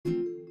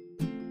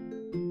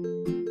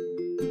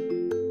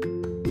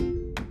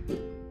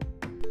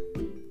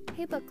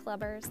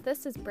clubbers,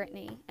 this is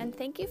Brittany, and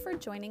thank you for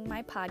joining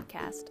my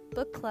podcast,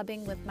 Book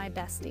Clubbing with My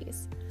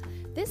Besties.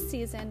 This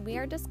season, we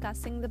are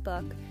discussing the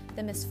book,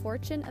 The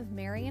Misfortune of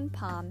Marion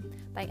Palm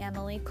by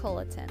Emily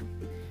Culliton.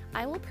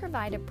 I will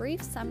provide a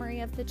brief summary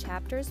of the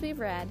chapters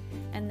we've read,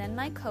 and then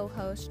my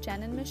co-hosts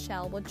Jen and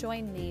Michelle will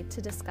join me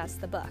to discuss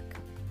the book.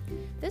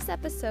 This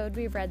episode,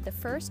 we read the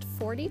first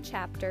 40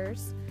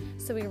 chapters,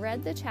 so we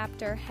read the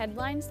chapter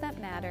Headlines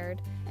That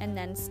Mattered, and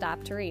then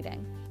stopped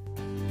reading.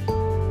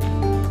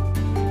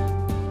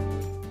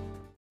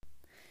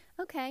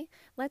 Okay,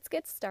 let's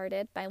get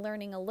started by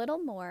learning a little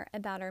more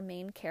about our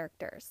main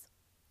characters.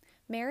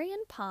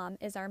 Marion Palm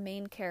is our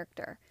main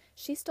character.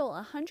 She stole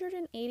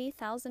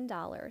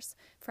 $180,000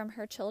 from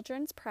her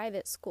children's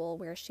private school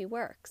where she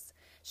works.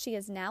 She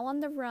is now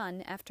on the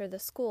run after the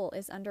school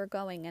is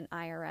undergoing an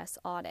IRS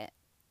audit.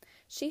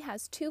 She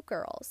has two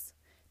girls,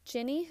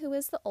 Ginny, who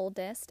is the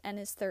oldest and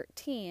is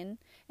 13,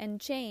 and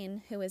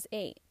Jane, who is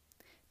 8.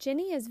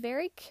 Ginny is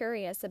very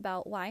curious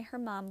about why her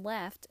mom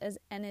left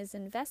and is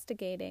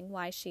investigating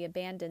why she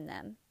abandoned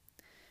them.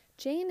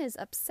 Jane is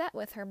upset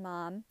with her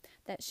mom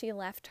that she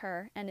left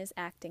her and is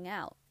acting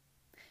out.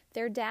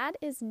 Their dad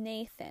is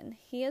Nathan.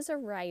 He is a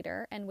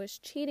writer and was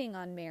cheating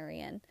on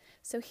Marion,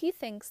 so he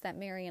thinks that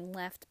Marion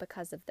left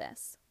because of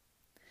this.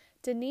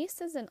 Denise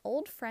is an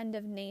old friend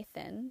of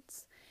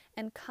Nathan's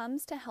and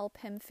comes to help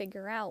him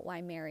figure out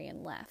why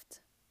Marion left.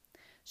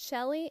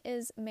 Shelley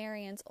is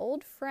Marion's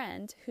old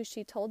friend who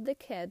she told the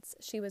kids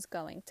she was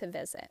going to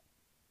visit.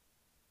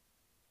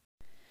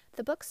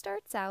 The book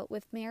starts out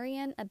with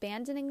Marion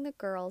abandoning the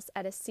girls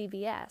at a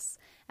CVS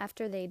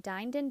after they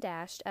dined and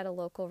dashed at a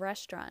local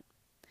restaurant.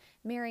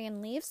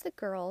 Marion leaves the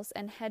girls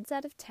and heads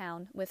out of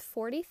town with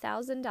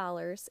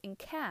 $40,000 in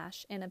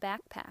cash in a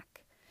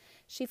backpack.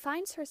 She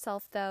finds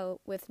herself,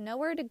 though, with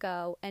nowhere to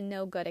go and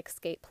no good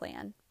escape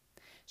plan.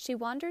 She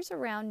wanders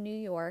around New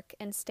York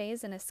and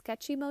stays in a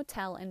sketchy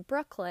motel in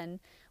Brooklyn,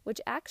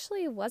 which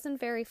actually wasn't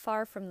very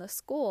far from the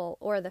school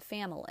or the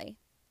family.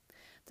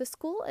 The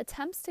school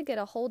attempts to get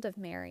a hold of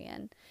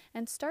Marion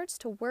and starts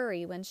to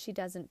worry when she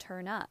doesn't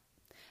turn up.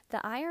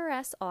 The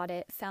IRS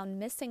audit found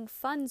missing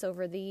funds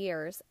over the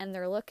years, and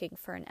they're looking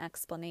for an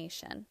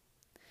explanation.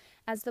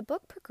 As the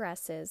book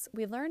progresses,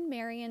 we learn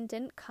Marion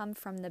didn't come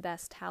from the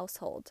best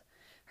household.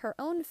 Her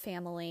own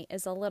family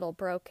is a little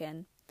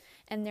broken,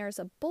 and there's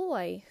a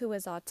boy who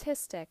is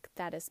autistic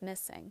that is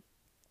missing.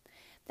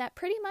 That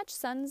pretty much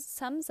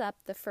sums up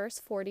the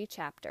first 40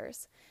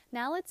 chapters.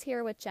 Now let's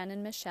hear what Jen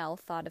and Michelle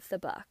thought of the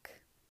book.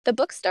 The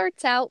book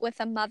starts out with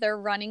a mother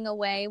running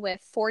away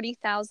with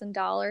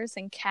 $40,000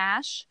 in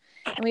cash,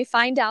 and we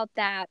find out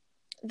that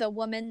the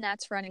woman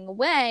that's running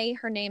away,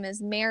 her name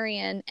is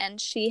Marion, and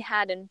she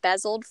had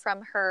embezzled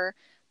from her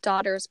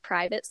daughter's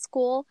private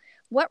school.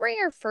 What were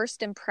your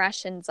first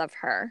impressions of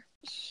her?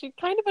 She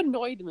kind of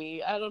annoyed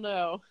me. I don't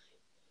know.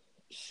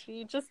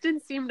 She just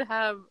didn't seem to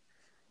have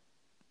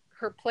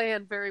her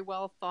plan very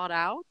well thought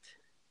out.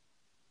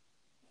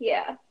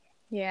 Yeah.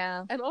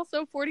 And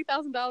also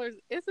 $40,000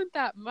 isn't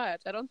that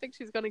much. I don't think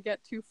she's going to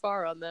get too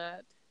far on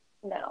that.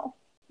 No.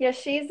 Yeah,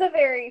 she's a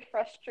very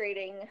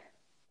frustrating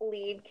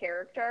lead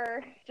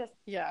character. Just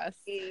yes.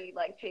 She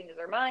changes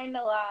her mind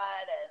a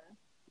lot, and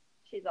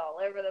she's all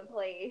over the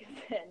place,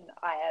 and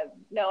I have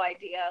no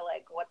idea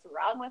what's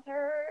wrong with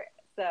her.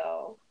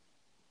 So,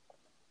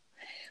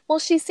 well,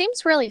 she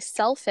seems really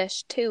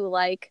selfish too.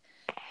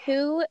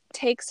 Who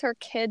takes her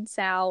kids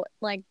out,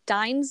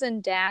 dines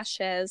and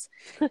dashes,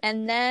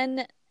 and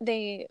then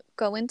they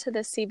go into the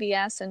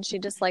CVS and she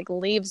just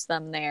leaves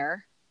them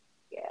there.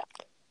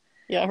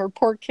 Yeah, her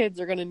poor kids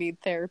are going to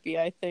need therapy,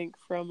 I think,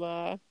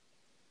 from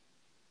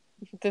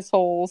this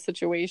whole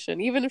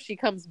situation. Even if she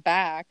comes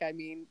back, I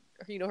mean,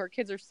 her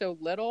kids are so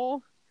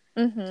little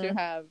to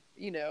have,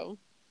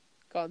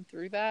 gone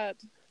through that.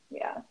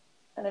 Yeah.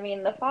 And I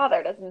mean, the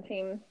father doesn't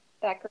seem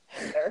that great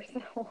either,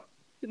 so.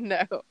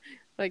 No.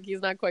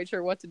 He's not quite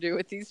sure what to do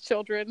with these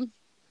children.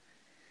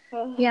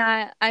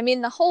 Yeah, I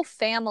mean, the whole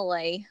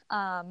family.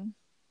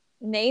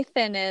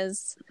 Nathan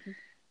is,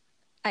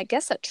 I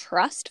guess, a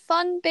trust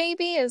fund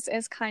baby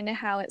is kind of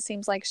how it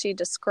seems like she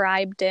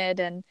described it,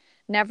 and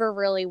never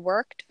really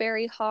worked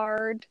very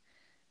hard.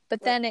 But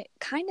then it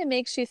kind of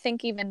makes you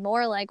think even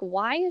more,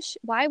 why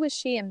was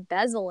she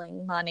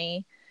embezzling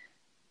money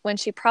when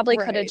she probably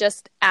could have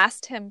just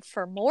asked him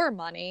for more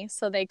money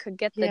so they could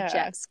get the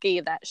jet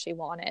ski that she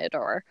wanted?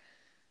 Or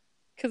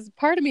because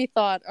part of me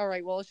thought, all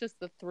right, well, it's just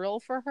the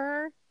thrill for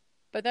her.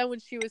 But then when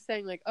she was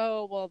saying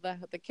oh, well,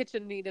 the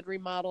kitchen needed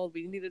remodeled,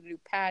 we needed a new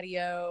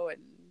patio,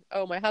 and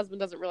oh, my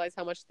husband doesn't realize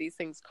how much these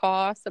things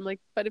cost. I'm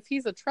but if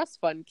he's a trust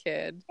fund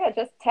kid, yeah,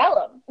 just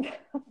tell him.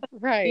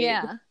 Right.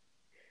 Yeah.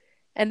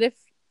 And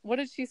what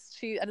did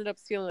she ended up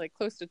stealing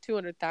close to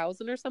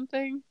 200,000 or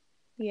something?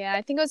 Yeah,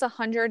 I think it was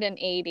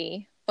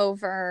 180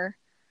 over,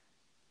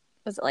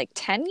 was it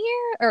 10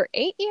 years or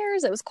 8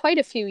 years? It was quite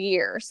a few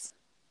years.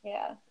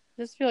 Yeah.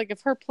 I just feel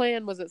if her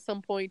plan was at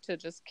some point to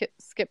just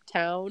skip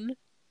town,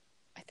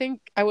 I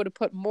think I would have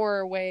put more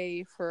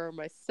away for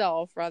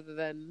myself rather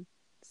than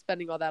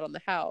spending all that on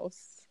the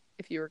house.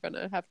 if you were going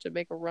to have to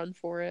make a run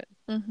for it.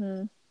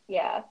 Mm-hmm.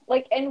 Yeah.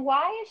 Like, and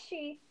why is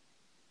she,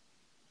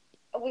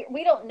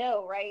 we don't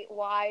know, right?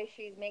 Why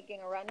she's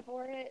making a run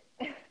for it.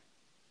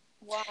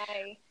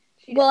 Why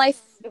she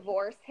doesn't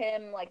divorce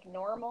him like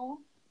normal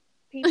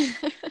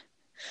people.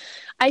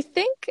 I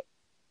think,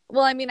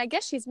 well, I mean, I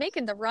guess she's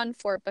making the run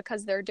for it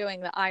because they're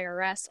doing the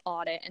IRS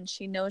audit and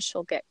she knows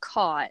she'll get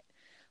caught.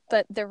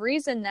 But the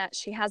reason that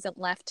she hasn't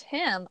left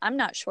him, I'm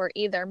not sure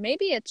either.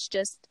 Maybe it's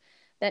just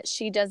that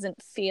she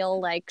doesn't feel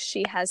like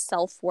she has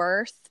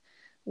self-worth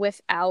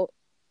without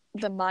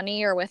the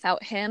money or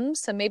without him.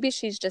 So maybe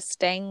she's just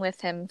staying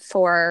with him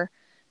for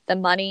the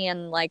money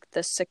and like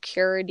the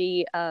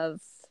security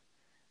of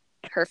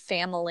her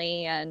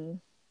family,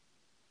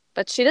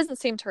 but she doesn't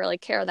seem to really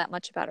care that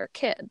much about her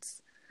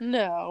kids.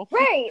 No.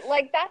 Right.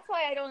 Like, that's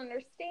why I don't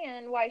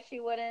understand why she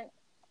wouldn't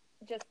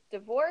just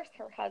divorce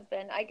her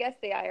husband. I guess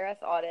the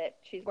IRS audit,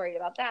 she's worried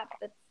about that.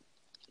 But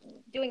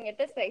doing it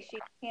this way, she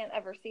can't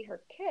ever see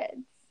her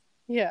kids.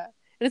 Yeah.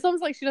 And it's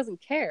almost like she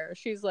doesn't care.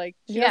 She's like,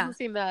 she doesn't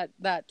seem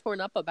that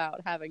torn up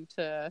about having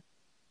to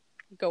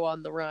go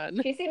on the run.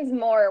 She seems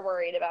more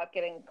worried about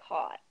getting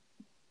caught.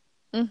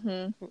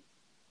 Mm-hmm.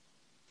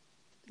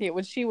 Yeah,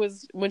 when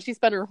she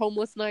spent her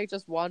homeless night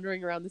just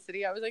wandering around the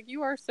city, I was like,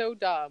 you are so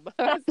dumb.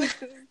 I was like,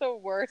 this is the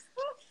worst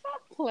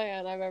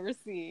plan I've ever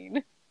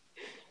seen.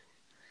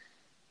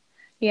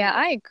 Yeah,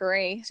 I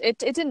agree. It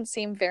didn't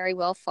seem very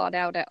well thought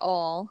out at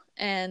all.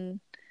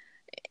 And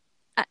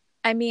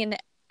I mean,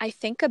 I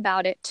think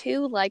about it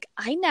too, like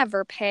I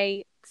never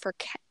pay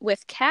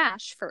with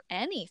cash for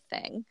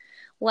anything,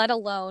 let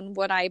alone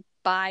would I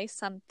buy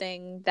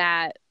something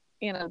that,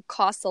 you know,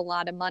 costs a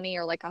lot of money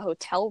or like a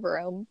hotel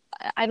room.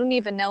 I don't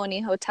even know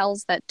any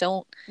hotels that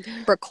don't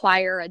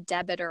require a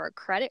debit or a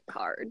credit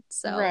card.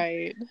 So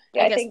right.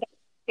 Yeah, I think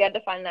you had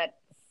to find that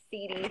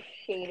seedy,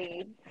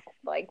 shady,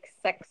 like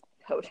sex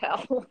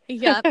hotel.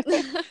 Yep.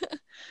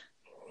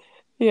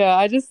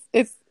 Yeah,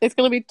 it's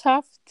gonna be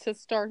tough to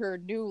start her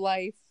new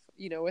life,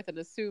 you know, with an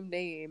assumed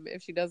name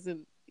if she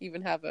doesn't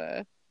even have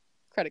a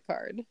credit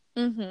card.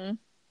 Mm-hmm.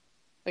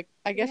 Like,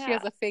 I guess she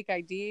has a fake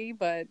ID,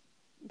 but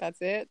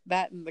that's it.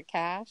 That and the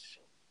cash.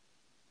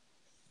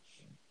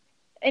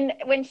 And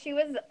when she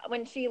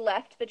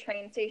left the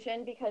train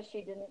station because she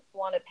didn't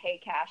want to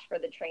pay cash for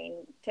the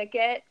train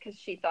ticket because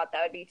she thought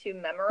that would be too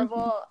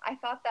memorable, I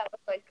thought that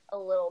was like a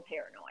little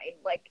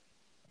paranoid. Like,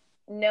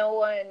 no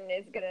one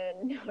is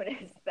gonna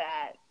notice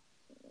that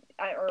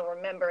or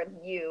remember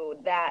you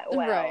that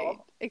well, right?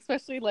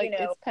 Especially like, you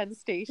know, it's Penn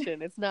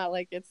Station. It's not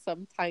like it's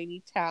some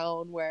tiny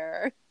town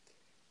where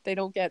they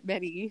don't get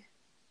many.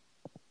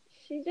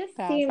 She just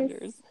passengers.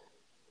 seems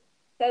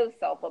so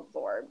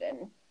self-absorbed,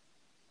 and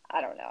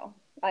I don't know.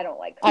 I don't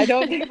like her. I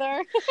don't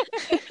either.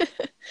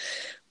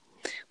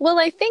 Well,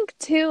 I think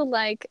too,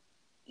 like,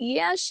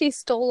 yeah, she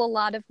stole a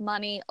lot of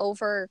money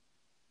over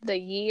the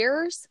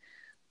years,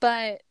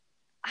 but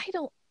I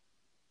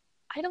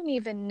don't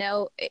even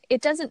know.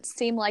 It doesn't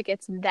seem like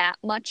it's that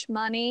much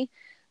money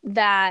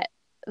that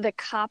the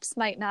cops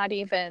might not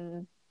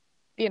even,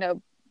 you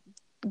know,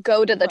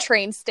 go to the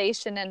train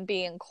station and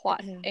be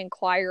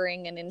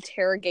inquiring and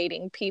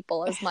interrogating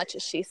people as much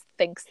as she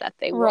thinks that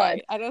they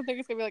would. I don't think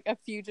it's gonna be like a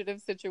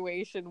fugitive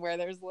situation where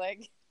there's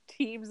like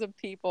teams of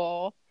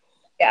people.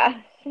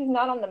 Yeah, she's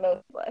not on the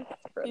most list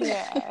for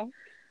that.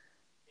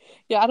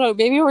 Yeah, I don't know.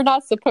 Maybe we're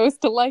not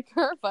supposed to like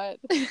her, but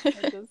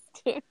I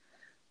just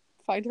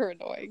find her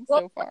annoying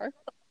so far.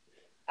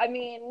 I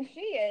mean, she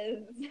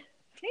is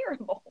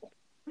terrible.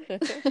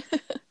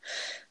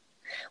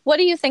 What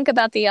do you think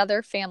about the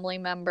other family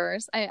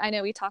members? I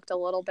know we talked a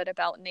little bit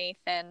about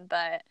Nathan,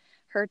 but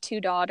her two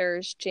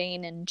daughters,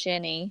 Jane and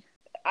Ginny.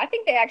 I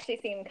think they actually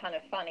seem kind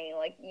of funny.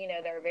 Like, you know,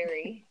 they're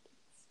very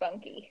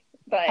spunky.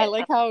 But I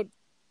like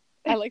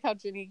how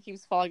Ginny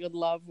keeps falling in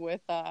love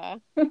with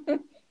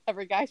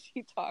every guy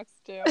she talks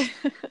to.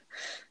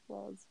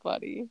 That's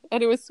funny.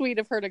 And it was sweet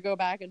of her to go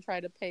back and try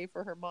to pay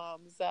for her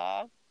mom's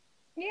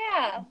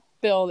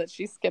bill that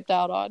she skipped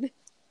out on.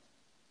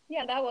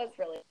 Yeah, that was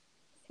really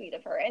sweet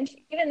of her. And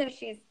even though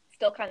she's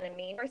still kind of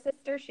mean to her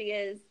sister, she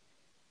is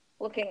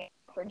looking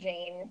for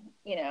Jane,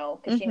 you know,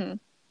 because she knows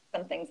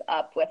something's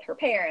up with her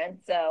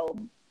parents. So,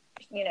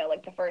 you know,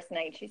 like the first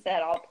night she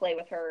said, I'll play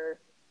with her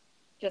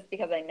just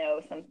because I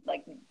know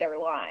they're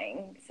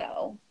lying.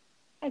 So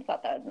I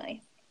thought that was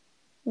nice.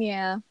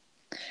 Yeah.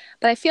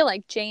 But I feel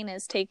like Jane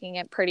is taking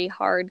it pretty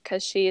hard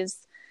because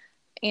she's,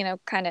 you know,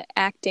 kind of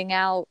acting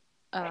out,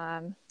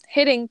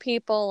 hitting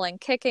people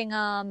and kicking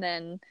them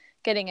and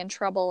getting in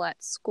trouble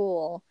at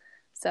school.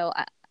 So,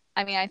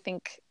 I mean, I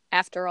think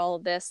after all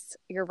of this,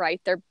 you're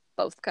right. They're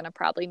both going to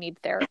probably need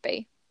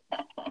therapy.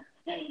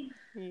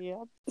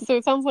 Yeah. So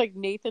it sounds like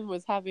Nathan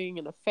was having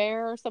an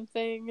affair or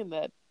something, and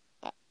that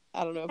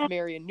I don't know if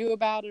Marion knew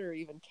about it or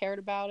even cared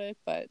about it,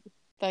 but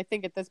I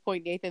think at this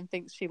point Nathan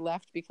thinks she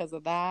left because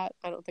of that.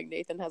 I don't think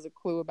Nathan has a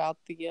clue about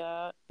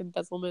the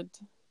embezzlement.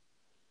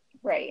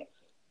 Right.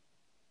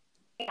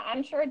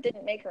 I'm sure it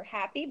didn't make her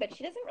happy, but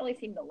she doesn't really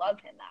seem to love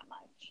him that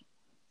much.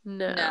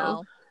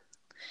 No.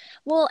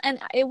 Well, and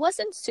it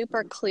wasn't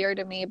super clear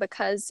to me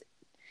because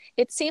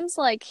it seems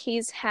like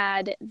he's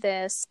had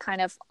this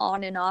kind of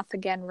on and off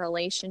again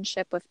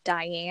relationship with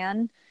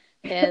Diane,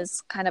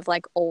 his kind of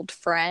like old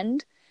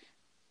friend.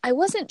 I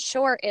wasn't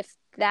sure if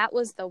that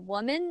was the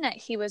woman that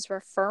he was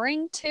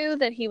referring to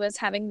that he was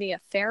having the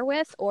affair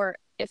with, or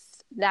if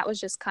that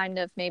was just kind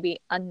of maybe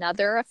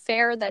another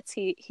affair that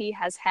he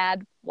has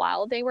had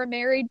while they were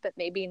married, but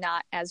maybe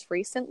not as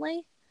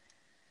recently.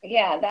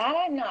 Yeah, that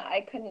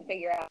I couldn't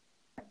figure out.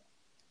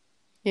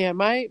 Yeah,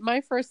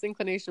 my first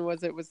inclination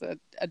was it was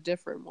a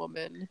different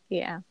woman.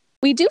 Yeah.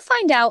 We do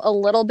find out a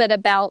little bit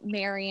about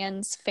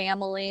Marion's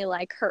family,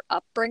 like her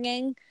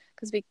upbringing,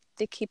 because they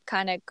keep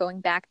kind of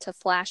going back to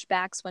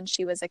flashbacks when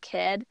she was a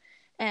kid.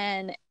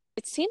 And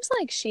it seems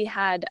like she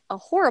had a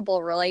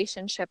horrible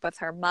relationship with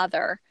her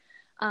mother.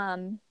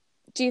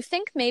 Do you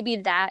think maybe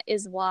that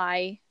is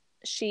why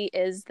she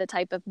is the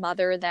type of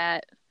mother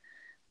that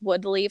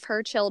would leave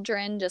her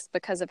children just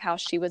because of how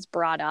she was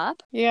brought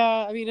up?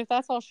 Yeah, I mean, if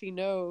that's all she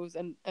knows,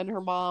 and her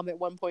mom at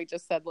one point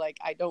just said like,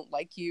 "I don't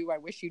like you. I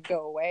wish you'd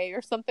go away,"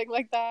 or something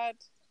like that.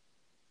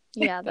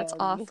 Yeah, that's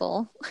Then,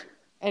 awful.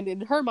 and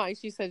in her mind,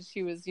 she said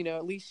she was,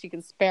 at least she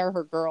can spare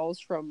her girls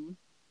from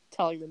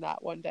telling them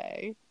that one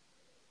day.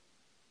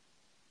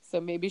 So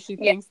maybe she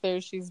Yeah,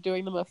 thinks she's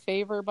doing them a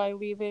favor by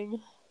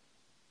leaving.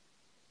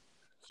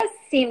 there does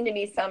seem to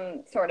be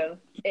some sort of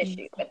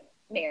issue with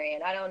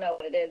Marion. I don't know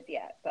what it is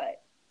yet,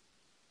 but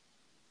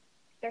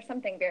there's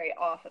something very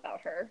off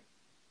about her.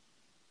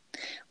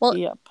 Well,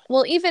 Yep.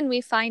 well, even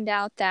we find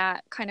out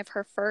that kind of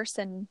her first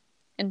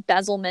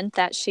embezzlement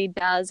that she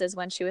does is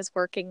when she was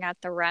working at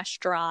the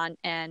restaurant,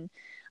 and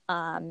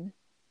um,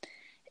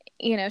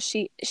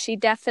 she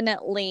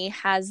definitely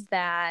has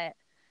that,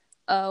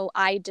 oh,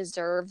 I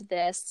deserve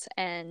this,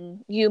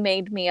 and you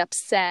made me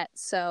upset,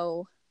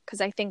 so because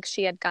I think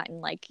she had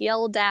gotten like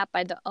yelled at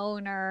by the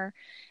owner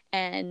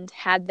and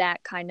had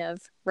that kind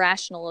of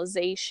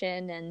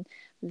rationalization and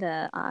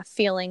the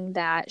feeling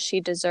that she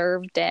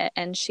deserved it,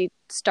 and she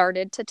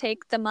started to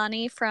take the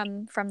money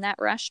from that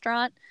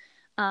restaurant.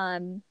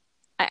 um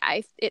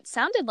it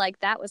sounded like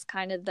that was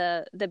kind of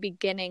the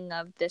beginning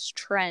of this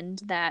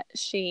trend that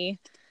she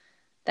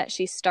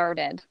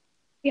started.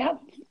 Yeah.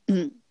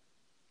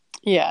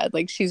 Yeah,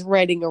 like she's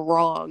righting a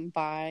wrong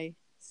by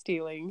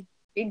stealing.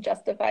 She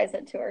justifies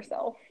it to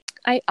herself.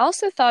 I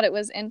also thought it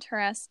was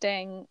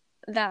interesting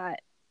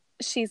that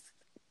she's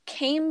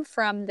came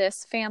from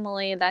this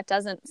family that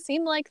doesn't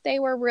seem like they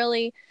were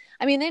really,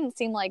 I mean, they didn't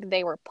seem like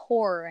they were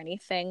poor or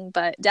anything,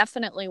 but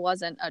definitely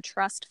wasn't a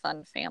trust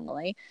fund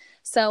family.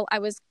 So I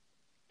was,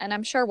 and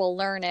I'm sure we'll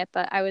learn it,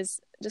 but I was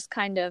just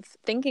kind of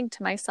thinking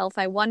to myself,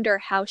 I wonder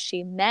how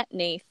she met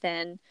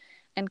Nathan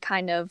and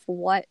kind of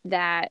what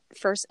that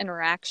first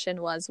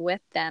interaction was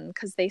with them,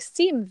 because they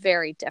seem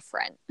very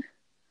different.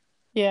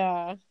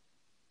 Yeah.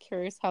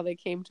 Curious how they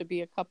came to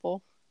be a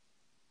couple.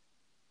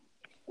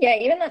 Yeah,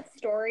 even that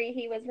story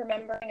he was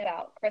remembering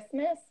about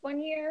Christmas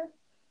one year,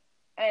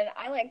 and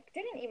I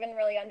didn't even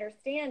really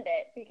understand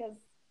it because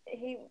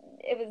he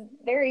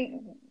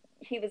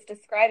was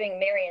describing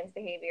Marion's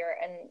behavior,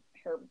 and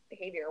her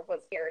behavior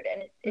was weird,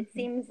 and it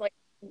seems like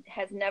he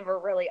has never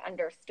really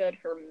understood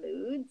her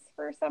moods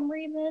for some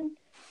reason.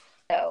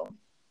 So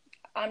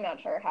I'm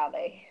not sure how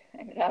they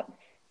ended up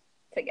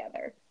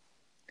together.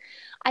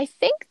 I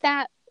think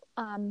that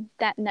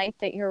that night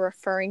that you're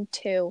referring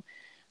to,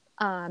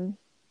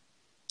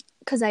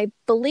 because I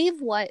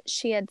believe what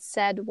she had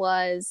said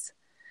was,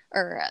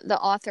 or the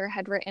author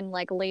had written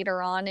like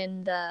later on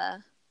in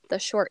the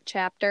short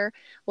chapter,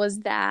 was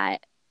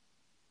that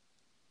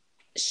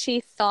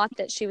she thought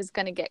that she was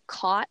going to get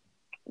caught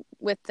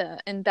with the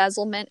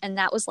embezzlement, and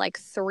that was like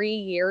 3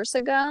 years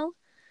ago.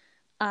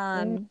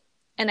 And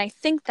I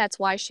think that's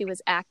why she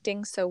was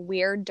acting so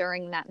weird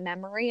during that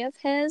memory of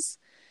his.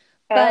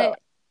 But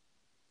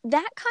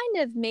that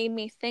kind of made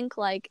me think,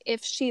 like,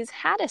 if she's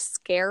had a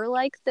scare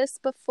like this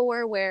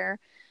before where,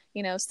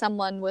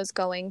 someone was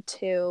going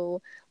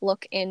to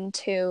look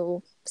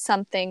into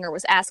something or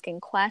was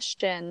asking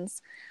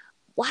questions,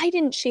 why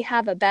didn't she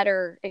have a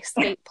better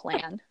escape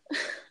plan?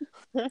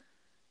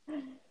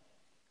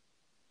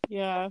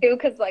 Yeah.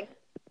 Because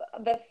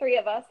the three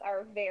of us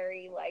are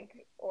very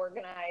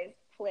organized,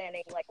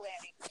 planning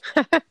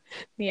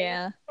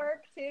Yeah.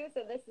 work too.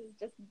 So this is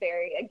just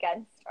very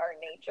against our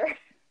nature.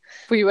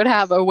 We would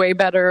have a way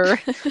better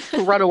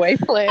runaway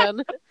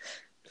plan.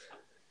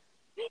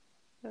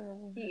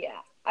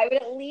 Yeah, I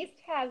would at least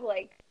have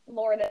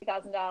more than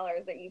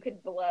 $1,000 that you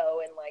could blow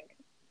in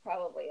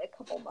probably a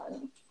couple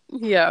months.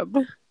 Yep.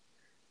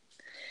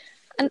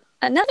 And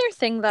another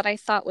thing that I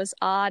thought was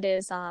odd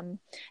is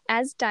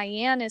as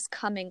Diane is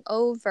coming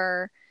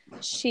over,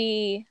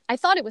 I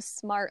thought it was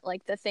smart,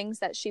 like the things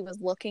that she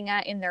was looking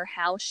at in their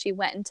house. She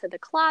went into the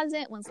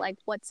closet, was like,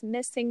 what's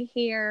missing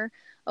here?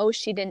 Oh,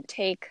 she didn't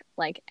take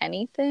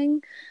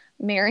anything.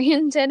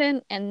 Marion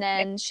didn't. And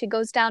then she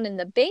goes down in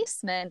the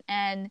basement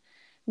and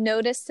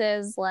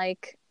notices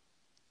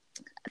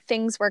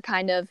things were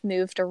kind of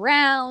moved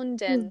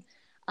around and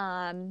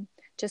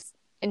just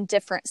in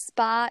different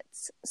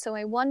spots. So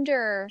I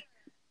wonder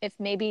if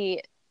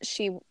maybe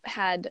she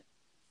had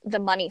the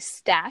money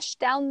stashed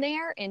down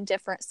there in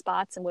different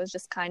spots and was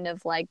just kind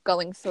of like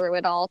going through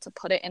it all to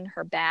put it in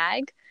her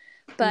bag.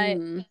 But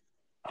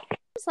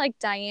it's like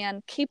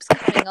Diane keeps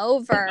coming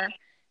over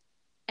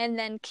and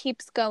then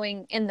keeps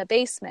going in the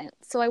basement.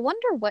 So I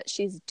wonder what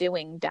she's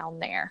doing down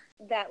there.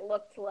 That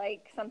looked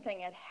like something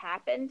had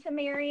happened to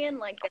Marion,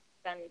 like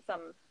there's been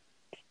some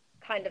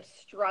kind of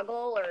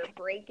struggle or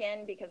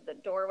break-in because the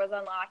door was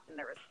unlocked and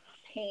there was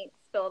paint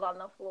spilled on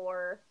the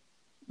floor.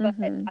 But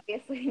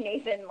obviously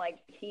Nathan, like,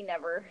 he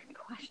never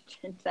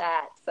questioned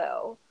that,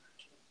 so.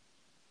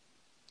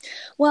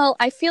 Well,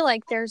 I feel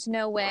like there's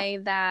no way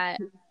that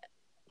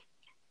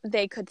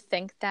they could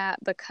think that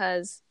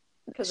because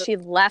she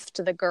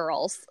left the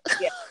girls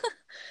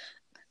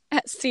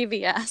at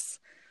CVS.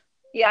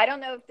 Yeah, I don't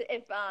know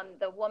if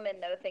the woman,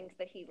 though, thinks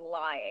that he's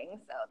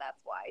lying, so that's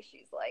why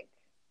she's, like,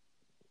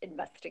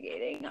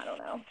 investigating. I don't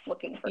know,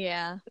 looking for.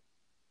 Yeah.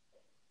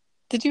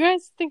 Did you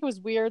guys think it was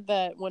weird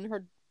that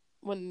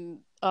when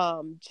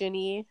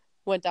Ginny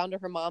went down to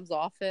her mom's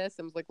office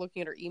and was like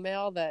looking at her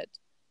email, that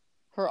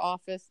her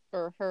office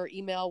or her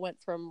email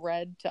went from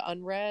read to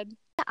unread?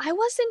 I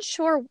wasn't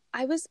sure.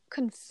 I was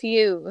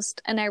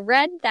confused, and I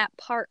read that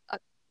part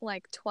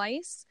like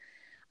twice.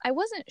 I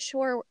wasn't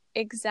sure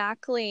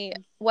exactly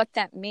what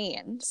that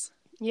means.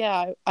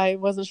 Yeah, I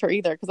wasn't sure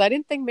either, because I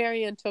didn't think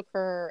Marion took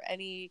her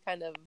any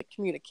kind of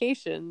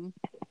communication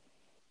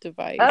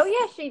device. Oh,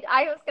 yeah,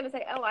 I was going to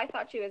say, I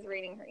thought she was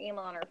reading her email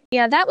on her.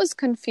 Yeah, that was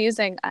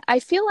confusing. I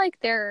feel like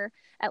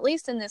at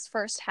least in this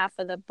first half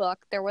of the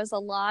book, there was a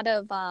lot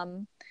of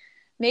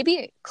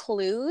maybe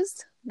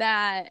clues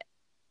that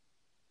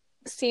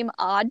seem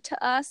odd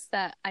to us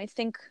that I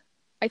think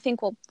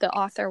the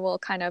author will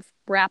kind of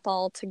wrap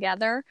all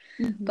together.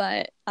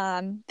 But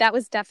that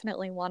was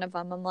definitely one of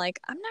them. I'm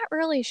like, I'm not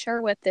really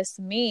sure what this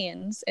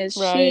means. Is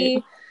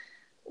she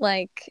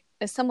like,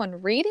 is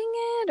someone reading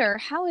it, or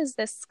how is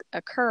this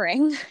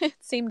occurring? It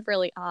seemed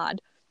really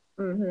odd.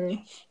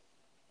 The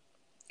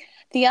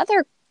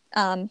other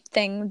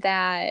thing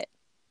that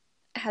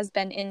has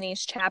been in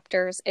these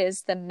chapters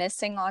is the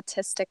missing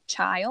autistic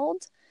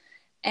child.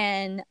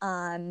 And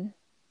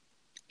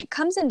it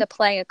comes into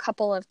play a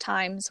couple of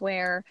times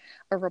where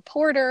a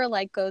reporter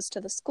like goes to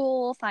the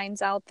school,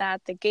 finds out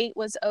that the gate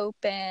was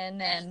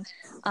open, and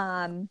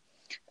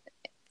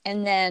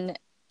then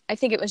I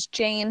think it was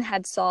Jane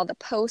had saw the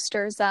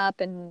posters up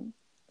and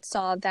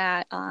saw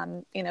that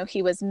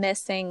he was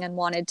missing and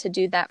wanted to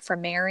do that for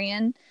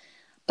Marion.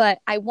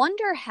 But I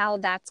wonder how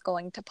that's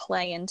going to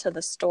play into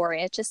the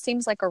story. It just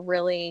seems like a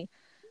really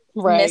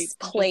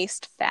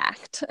misplaced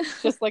fact.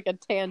 Just like a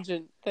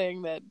tangent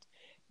thing that,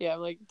 yeah, I'm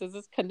like, does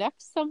this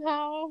connect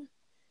somehow?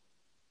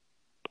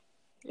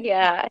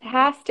 Yeah, it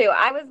has to.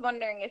 I was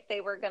wondering if they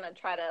were going to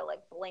try to,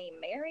 like, blame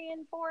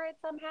Marion for it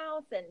somehow,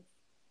 since,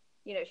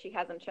 she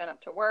hasn't shown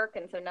up to work,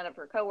 and so none of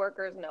her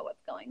coworkers know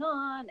what's going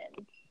on,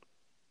 and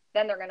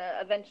then they're going to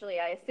eventually,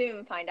 I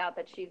assume, find out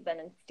that she's been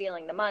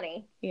stealing the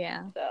money.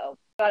 Yeah. So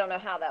I don't know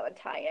how that would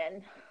tie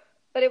in.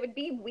 But it would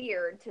be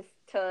weird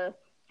to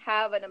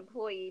have an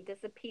employee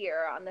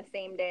disappear on the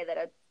same day that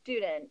a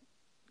student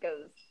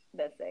goes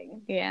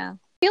missing. Yeah.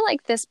 I feel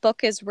like this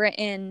book is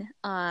written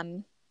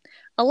a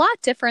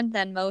lot different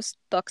than most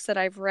books that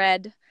I've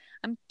read.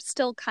 I'm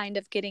still kind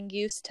of getting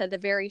used to the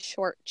very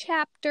short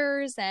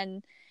chapters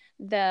and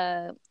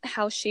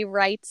how she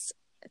writes.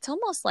 It's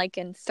almost like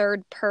in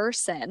third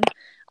person,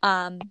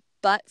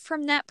 but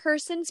from that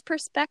person's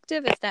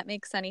perspective, if that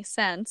makes any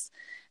sense.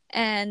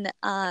 And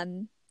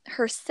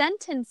her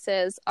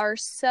sentences are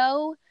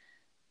so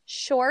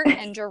short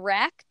and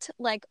direct,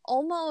 like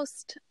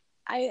almost,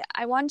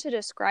 I want to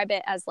describe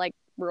it as like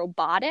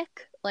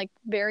robotic, like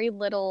very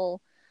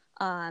little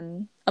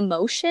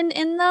emotion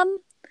in them.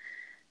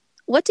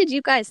 What did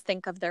you guys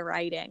think of the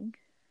writing?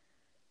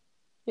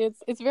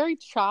 It's very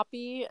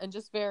choppy and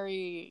just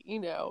very,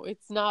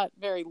 it's not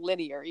very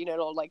linear.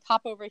 It'll like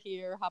hop over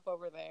here, hop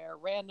over there,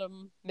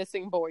 random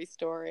missing boy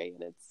story,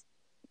 and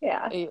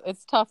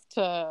it's tough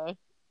to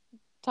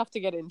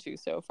get into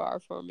so far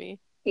for me.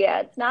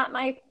 Yeah, it's not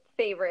my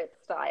favorite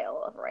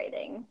style of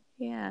writing.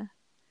 Yeah,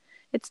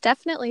 it's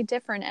definitely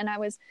different. And I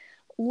was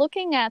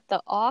looking at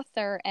the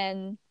author,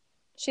 and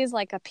she's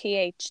like a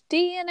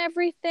PhD and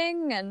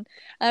everything, and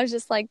I was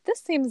just like,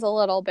 this seems a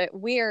little bit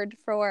weird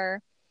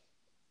for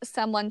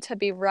someone to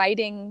be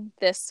writing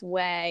this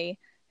way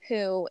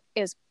who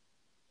is,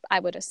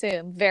 I would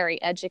assume,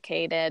 very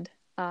educated.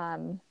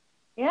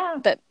 Yeah.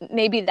 But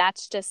maybe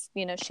that's just,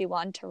 she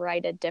wanted to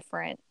write a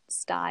different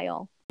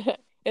style.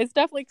 It's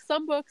definitely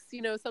some books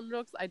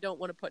I don't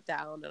want to put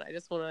down, and I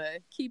just want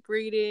to keep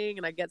reading,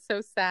 and I get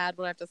so sad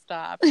when I have to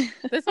stop.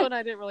 This one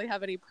I didn't really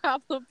have any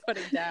problem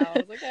putting down.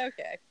 I was like,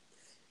 okay.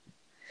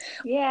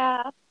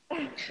 Yeah.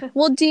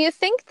 Well, do you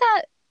think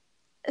that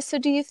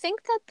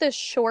the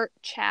short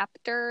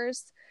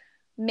chapters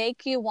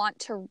make you want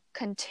to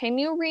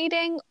continue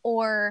reading?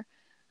 Or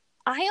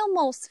I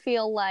almost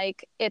feel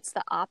like it's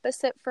the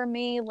opposite for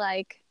me.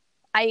 Like,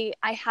 I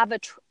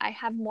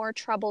have more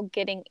trouble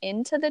getting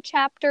into the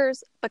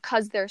chapters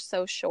because they're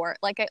so short.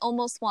 Like I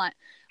almost want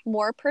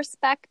more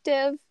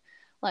perspective,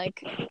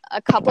 like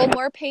a couple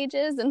more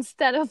pages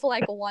instead of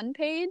like one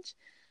page.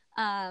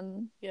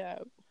 Yeah.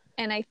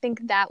 And I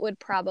think that would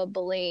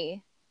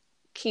probably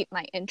keep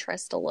my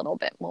interest a little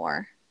bit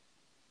more.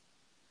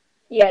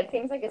 Yeah, it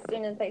seems like as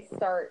soon as they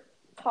start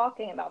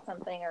talking about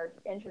something or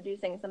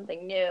introducing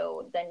something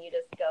new, then you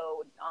just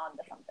go on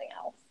to something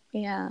else.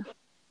 Yeah.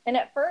 And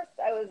at first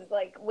I was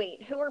like,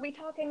 wait, who are we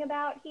talking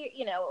about here?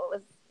 You know, it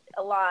was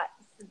a lot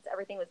since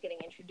everything was getting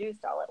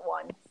introduced all at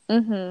once.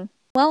 Mm-hmm.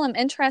 Well, I'm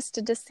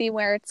interested to see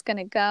where it's going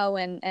to go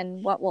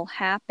and what will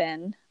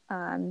happen.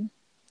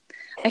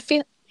 I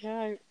feel...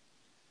 Yeah,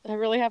 I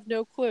really have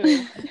no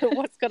clue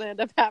what's going to end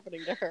up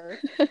happening to her.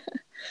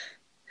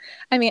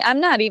 I mean, I'm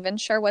not even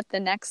sure what the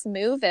next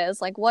move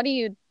is. Like, what do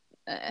you...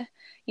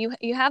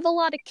 you have a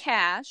lot of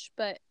cash,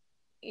 but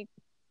you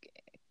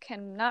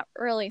cannot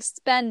really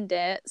spend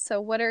it.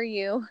 So what are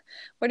you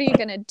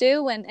going to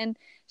do? And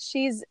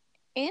she's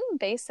in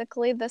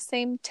basically the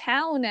same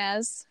town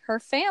as her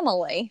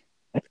family.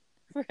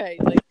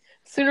 Right. Like,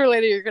 sooner or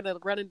later, you're going to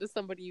run into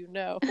somebody you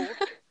know.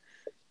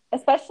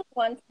 Especially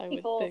once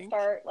people think.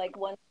 start, like,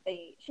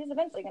 she's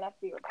eventually going to have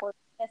to be reported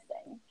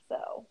missing,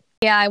 so.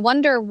 Yeah, I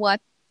wonder what,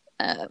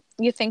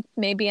 you think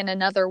maybe in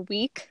another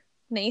week,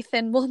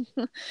 Nathan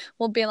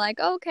will be like,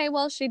 okay,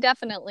 well, she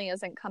definitely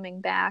isn't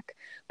coming back.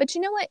 But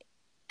you know what?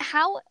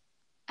 How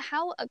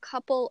a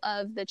couple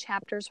of the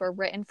chapters were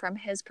written from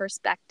his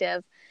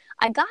perspective,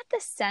 I got the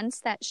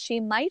sense that she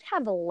might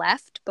have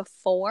left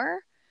before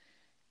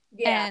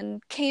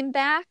and came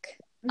back.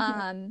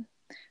 Mm-hmm.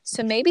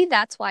 So maybe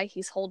that's why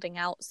he's holding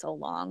out so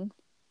long.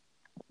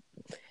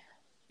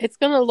 It's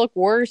going to look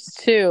worse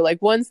too.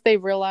 Like once they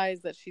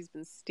realize that she's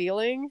been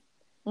stealing,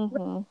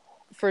 mm-hmm.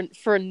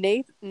 for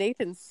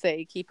Nathan's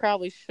sake, he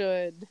probably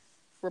should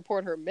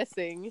report her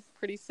missing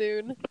pretty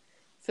soon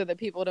so that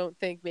people don't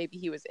think maybe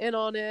he was in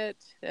on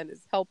it and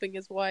is helping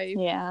his wife.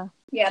 Yeah.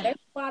 Yeah, there's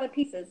a lot of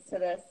pieces to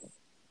this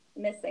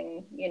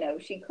missing. You know,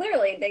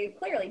 they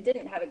clearly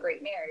didn't have a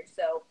great marriage,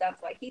 so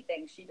that's why he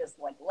thinks she just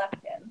like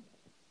left him.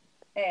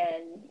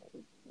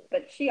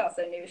 But she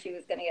also knew she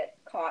was going to get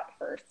caught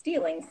for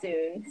stealing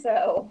soon,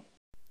 so.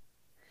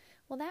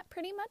 Well, that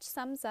pretty much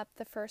sums up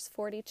the first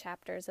 40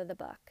 chapters of the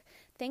book.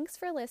 Thanks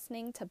for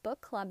listening to Book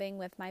Clubbing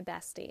with my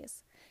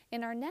besties.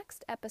 In our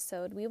next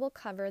episode, we will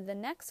cover the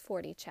next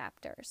 40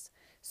 chapters.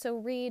 So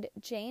read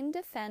Jane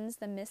Defends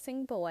the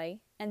Missing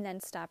Boy and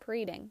then stop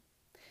reading.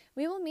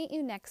 We will meet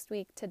you next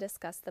week to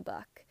discuss the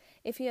book.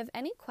 If you have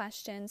any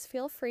questions,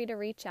 feel free to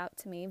reach out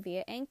to me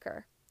via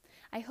Anchor.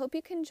 I hope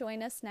you can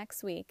join us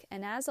next week,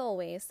 and as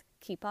always,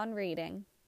 keep on reading.